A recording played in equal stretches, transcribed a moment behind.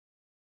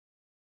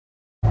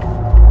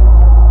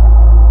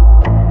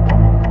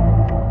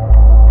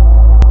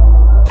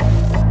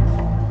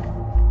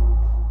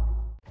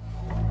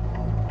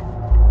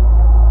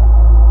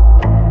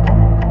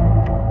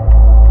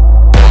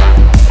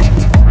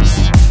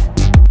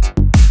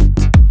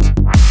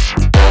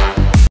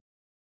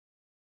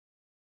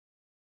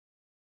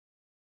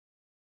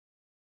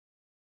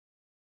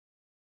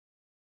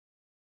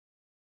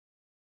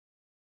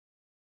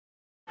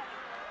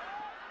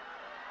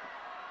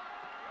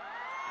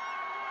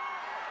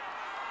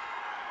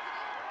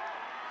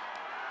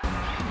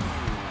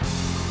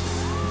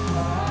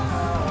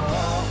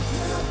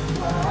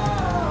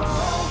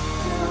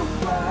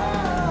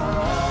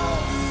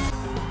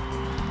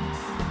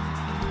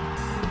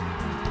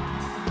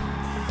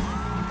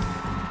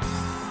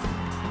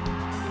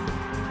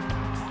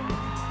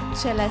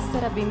Celeste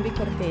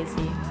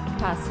Cortesi,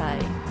 Pasay.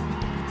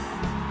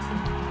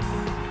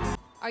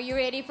 Are you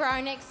ready for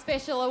our next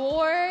special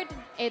award?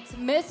 It's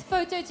Miss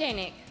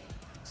Photogenic.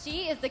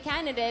 She is the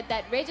candidate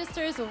that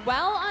registers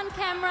well on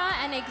camera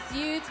and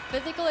exudes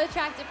physical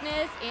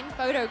attractiveness in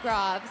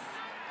photographs.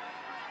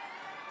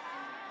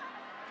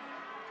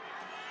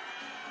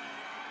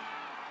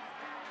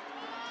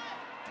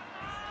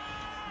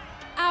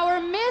 Our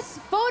Miss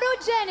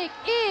Photogenic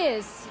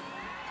is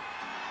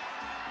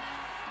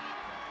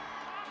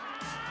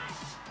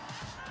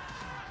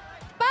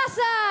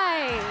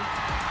Pasay!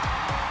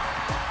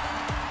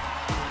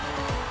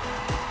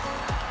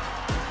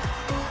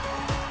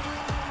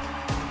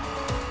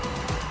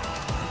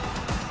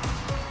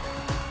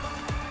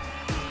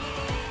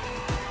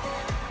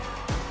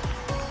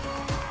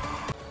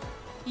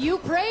 You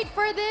prayed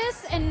for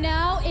this and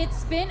now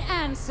it's been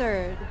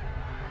answered.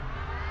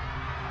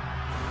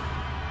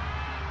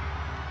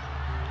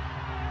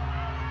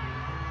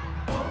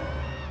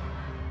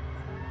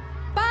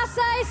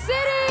 Pasay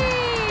City!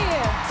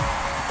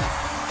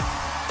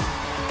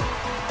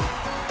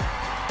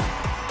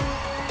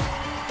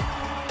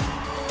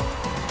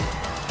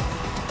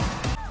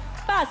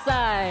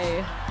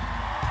 Pasay.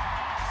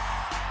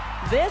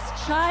 This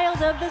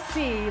child of the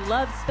sea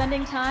loves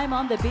spending time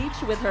on the beach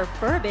with her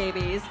fur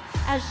babies,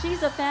 as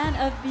she's a fan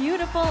of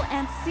beautiful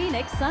and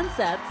scenic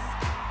sunsets.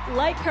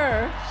 Like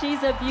her,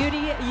 she's a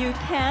beauty you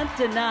can't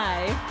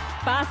deny.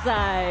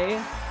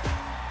 Pasay.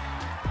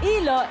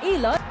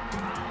 Iloilo,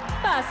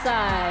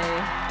 Pasay.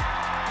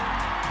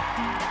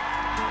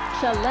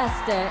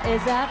 Celeste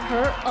is at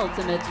her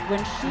ultimate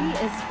when she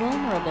is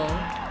vulnerable,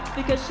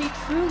 because she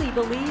truly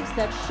believes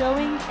that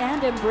showing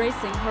and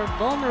embracing her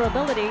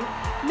vulnerability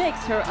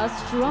makes her a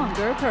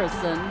stronger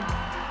person.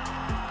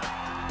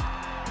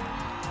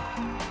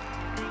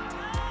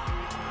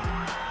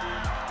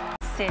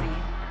 City.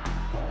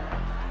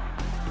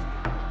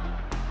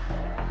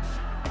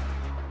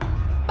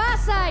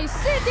 Pasay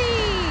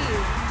City!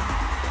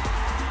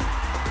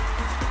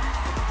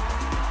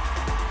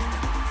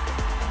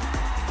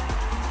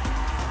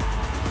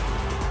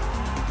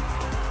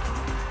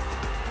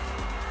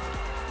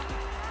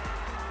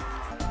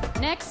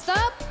 Next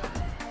up,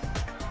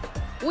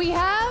 we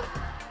have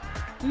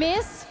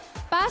Miss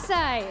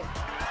Pasay.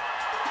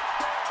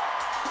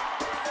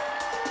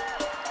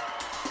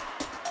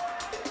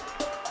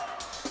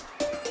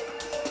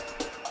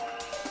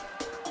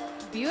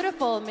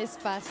 Beautiful, Miss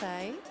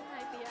Pasay.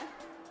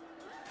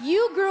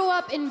 You grew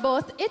up in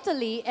both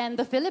Italy and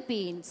the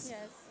Philippines.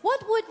 Yes.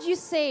 What would you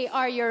say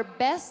are your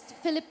best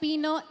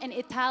Filipino and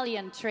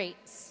Italian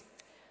traits?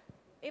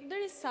 If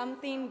there is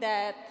something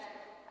that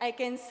I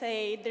can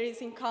say there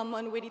is in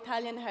common with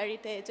Italian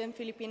heritage and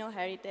Filipino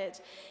heritage,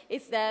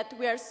 it's that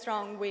we are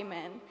strong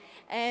women.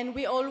 And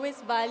we always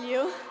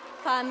value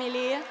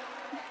family.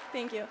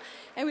 Thank you.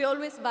 And we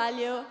always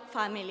value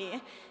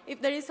family.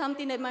 If there is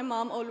something that my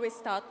mom always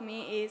taught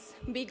me is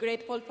be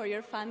grateful for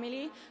your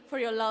family, for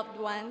your loved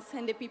ones,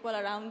 and the people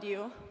around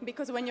you.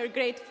 Because when you're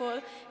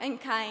grateful and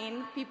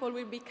kind, people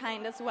will be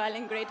kind as well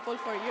and grateful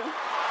for you.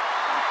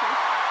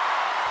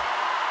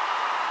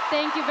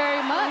 Thank you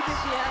very much. Thank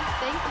you, Shia.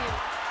 Thank you.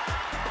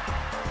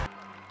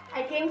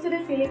 I came to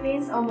the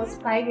Philippines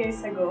almost 5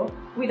 years ago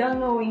without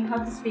knowing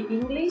how to speak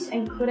English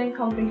and couldn't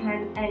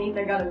comprehend any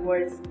Tagalog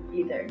words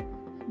either.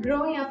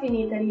 Growing up in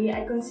Italy,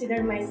 I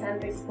consider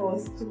myself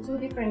exposed to two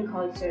different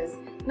cultures,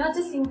 not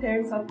just in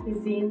terms of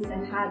cuisines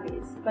and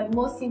habits, but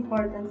most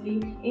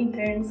importantly, in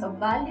terms of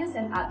values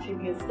and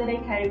attributes that I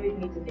carry with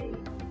me today.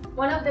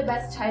 One of the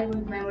best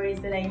childhood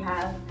memories that I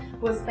have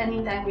was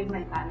spending time with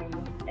my family,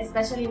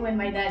 especially when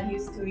my dad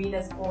used to read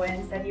us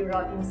poems that he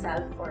wrote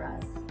himself for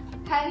us.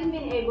 Having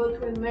been able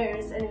to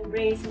immerse and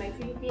embrace my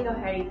Filipino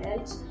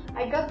heritage,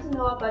 I got to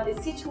know about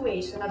the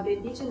situation of the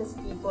indigenous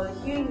people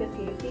here in the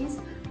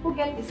Philippines who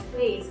get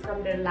displaced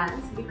from their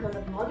lands because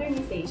of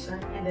modernization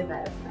and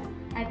development.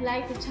 I'd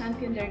like to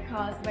champion their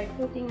cause by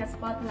putting a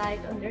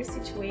spotlight on their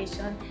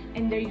situation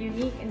and their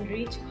unique and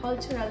rich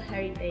cultural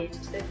heritage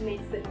that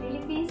makes the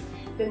Philippines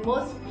the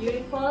most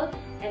beautiful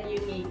and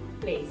unique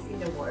place in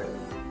the world.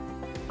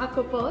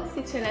 Ako po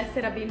si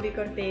Celeste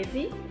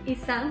Cortesi,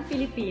 isang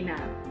Filipina,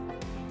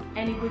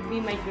 and it would be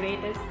my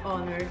greatest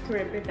honor to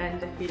represent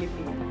the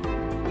Philippines.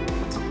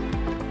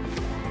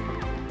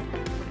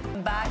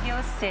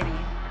 Baguio City.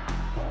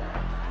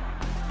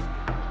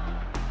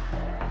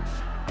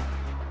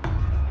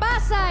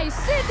 Pasay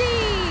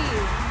City!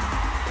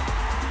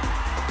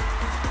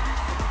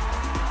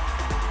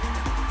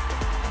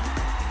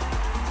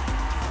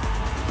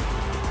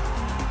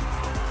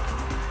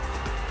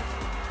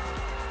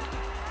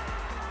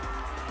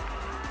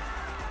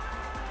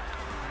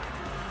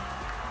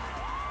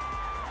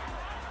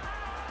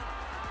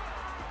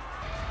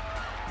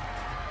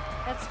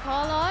 Let's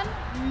call on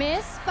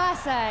Miss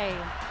Pasay.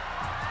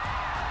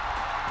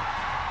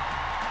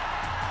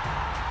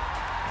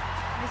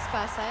 Miss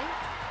Pasay.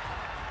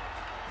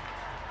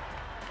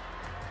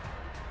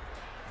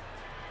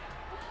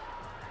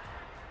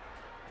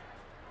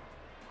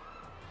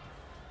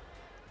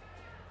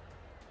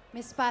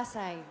 Miss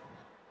Pasay,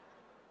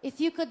 If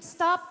you could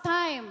stop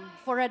time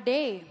for a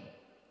day,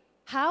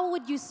 how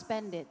would you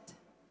spend it?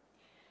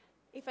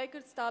 If I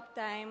could stop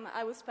time,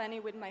 I would spend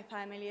it with my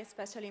family,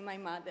 especially my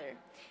mother.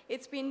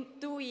 It's been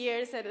 2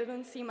 years that I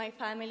don't see my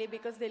family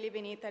because they live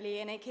in Italy,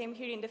 and I came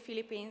here in the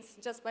Philippines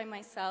just by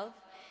myself.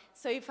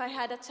 So if I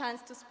had a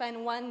chance to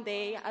spend one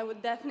day, I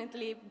would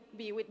definitely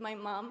be with my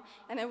mom,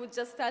 and I would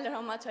just tell her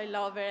how much I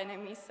love her and I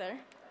miss her.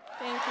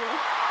 Thank you.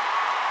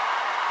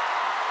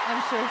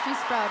 I'm sure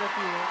she's proud of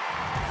you.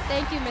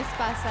 Thank you, Miss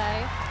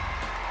Pasay.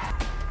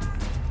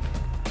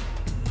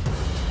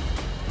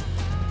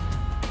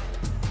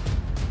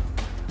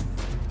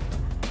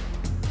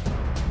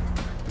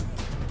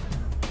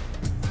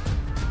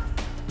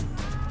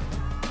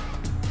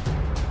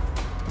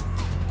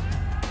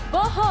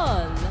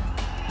 Bohol.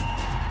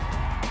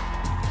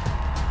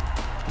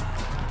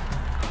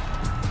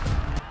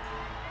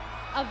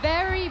 A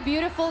very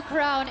beautiful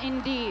crown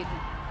indeed.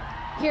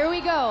 Here we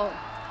go.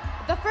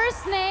 The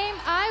first name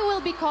I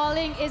will be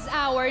calling is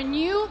our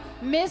new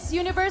Miss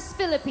Universe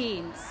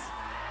Philippines.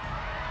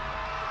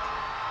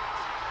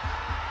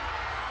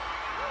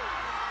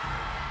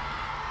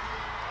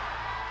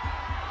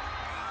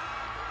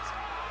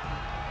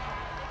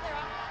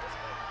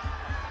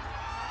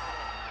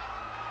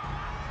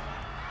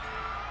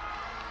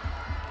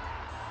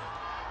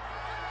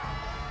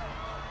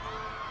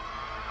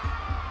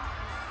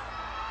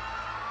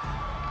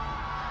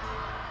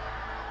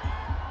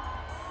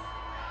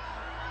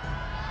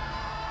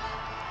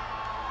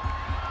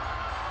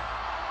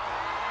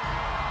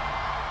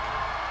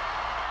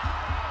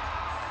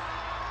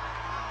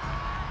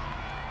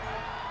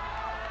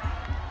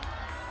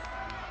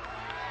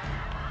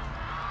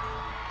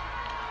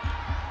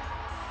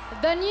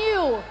 The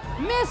new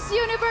Miss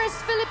Universe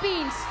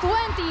Philippines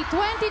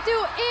 2022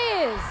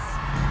 is...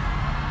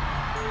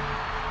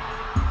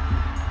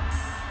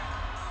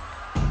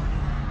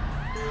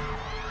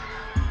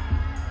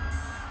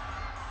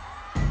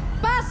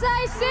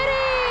 Pasay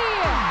City!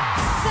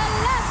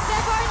 Celeste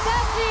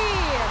Cortesi!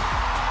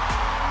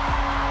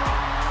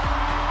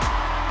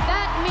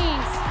 That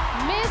means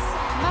Miss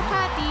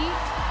Makati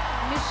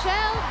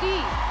Michelle D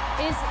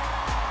is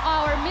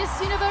our Miss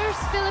Universe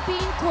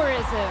Philippine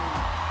Tourism.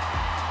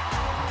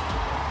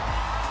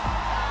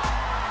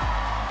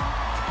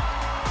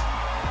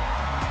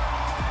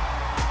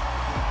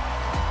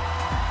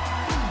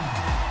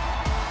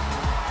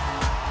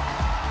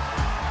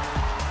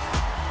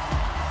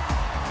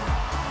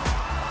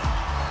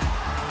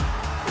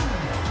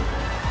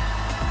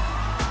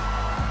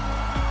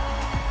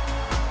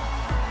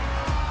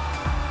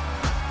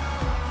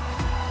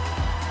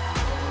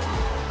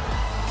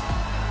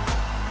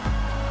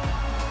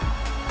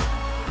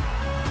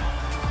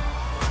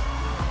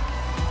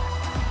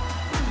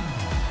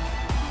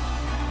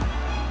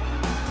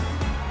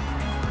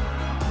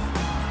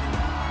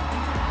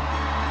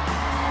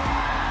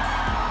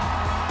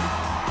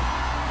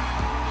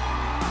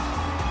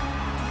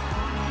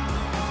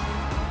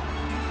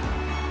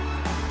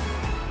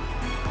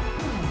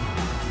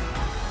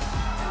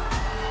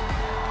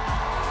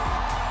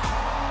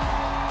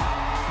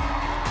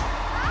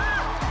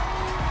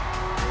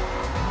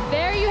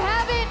 There you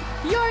have it,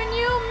 your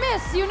new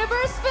Miss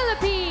Universe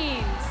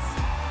Philippines.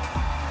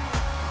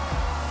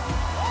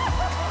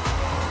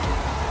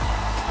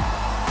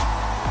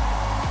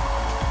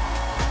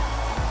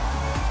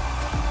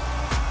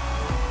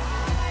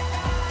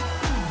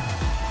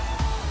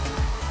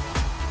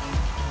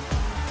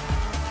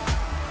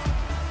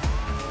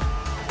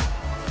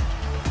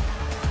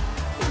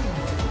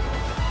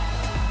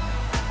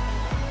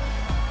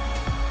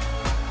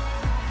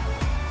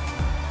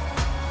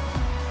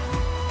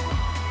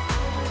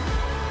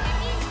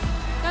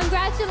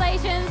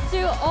 Congratulations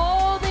to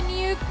all the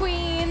new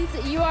queens.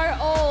 You are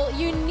all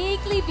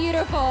uniquely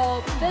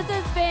beautiful. This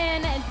has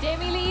been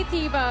Demily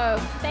Thibault.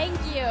 Thank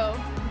you.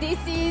 This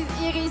is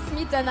Iris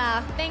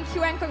Mitona. Thank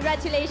you and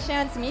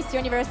congratulations, Miss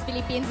Universe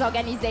Philippines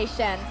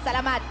organization.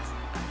 Salamat.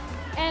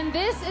 And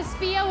this is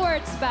Pia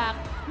Wurtzbach.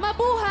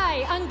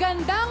 Mabuhay ang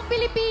gandang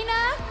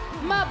Pilipina!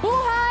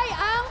 Mabuhay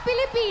ang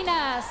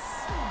Pilipinas!